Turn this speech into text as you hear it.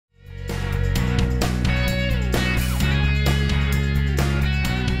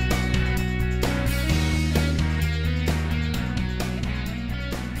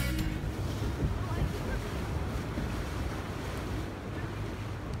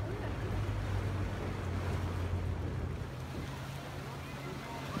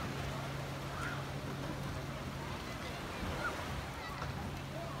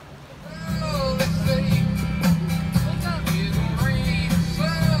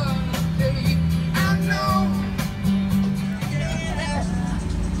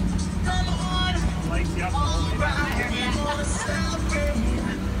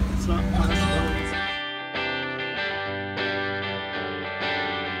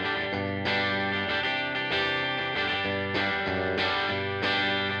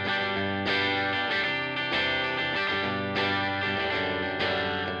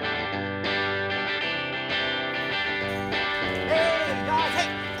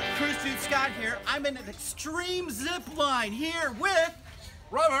Scott here. I'm in an extreme zip line here with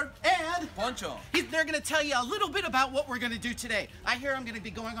Robert and Poncho. They're going to tell you a little bit about what we're going to do today. I hear I'm going to be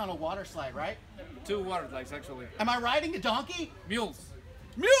going on a water slide, right? 2 water slides, actually. Am I riding a donkey? Mules.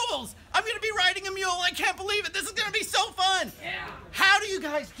 Mules! I'm going to be riding a mule. I can't believe it. This is going to be so fun. Yeah. How do you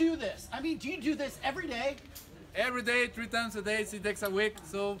guys do this? I mean, do you do this every day? Every day, 3 times a day, 6 days a week.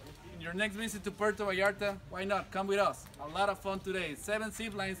 So your next visit to Puerto Vallarta, why not? Come with us. A lot of fun today. 7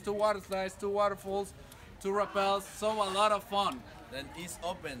 zip lines, 2 water slides, 2 waterfalls, 2 rappels. So a lot of fun. Then it's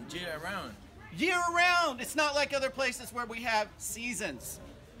open year round. Year round. It's not like other places where we have seasons.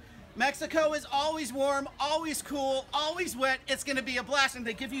 Mexico is always warm, always cool, always wet. It's going to be a blast, and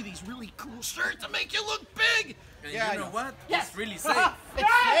they give you these really cool shirts to make you look big. And yeah, you know what? Yes. It's really safe. It's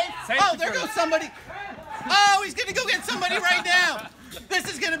safe? Safe Oh, there goes somebody. Oh, he's going to go get somebody right now.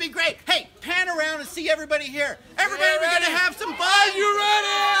 This is going to be great. Hey, pan around and see everybody here. Everybody, we're going to have some fun. Are you ready?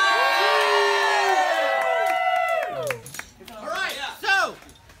 All right, so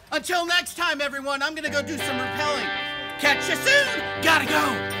until next time, everyone, I'm going to go do some rappelling. Catch you soon. Gotta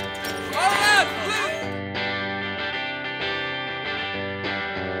go. All right, please.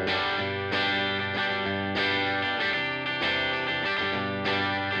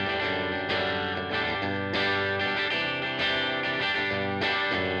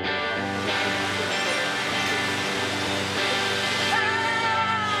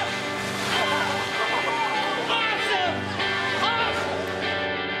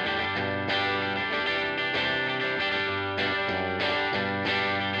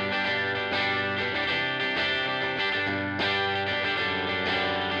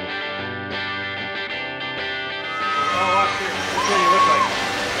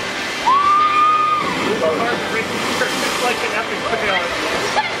 Like an epic fail.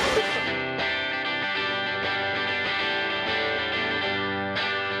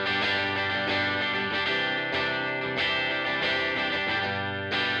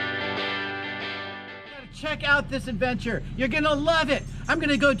 Check out this adventure. You're gonna love it. I'm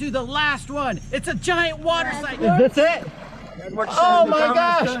gonna go do the last one. It's a giant water slide. Is this it? Oh my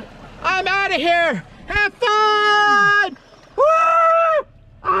gosh! I'm out of here. Have fun! Woo!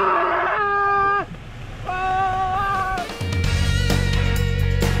 Ah! Ah!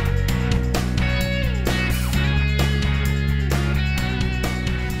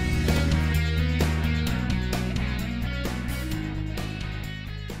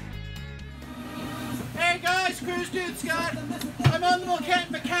 Hey guys, Cruise Dude Scott. I'm on the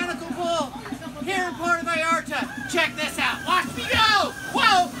mechanical bull here in Puerto Vallarta. Check this out. Watch me go!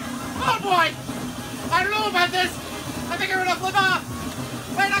 Whoa! Oh boy! I don't know about this. I think I'm gonna flip off.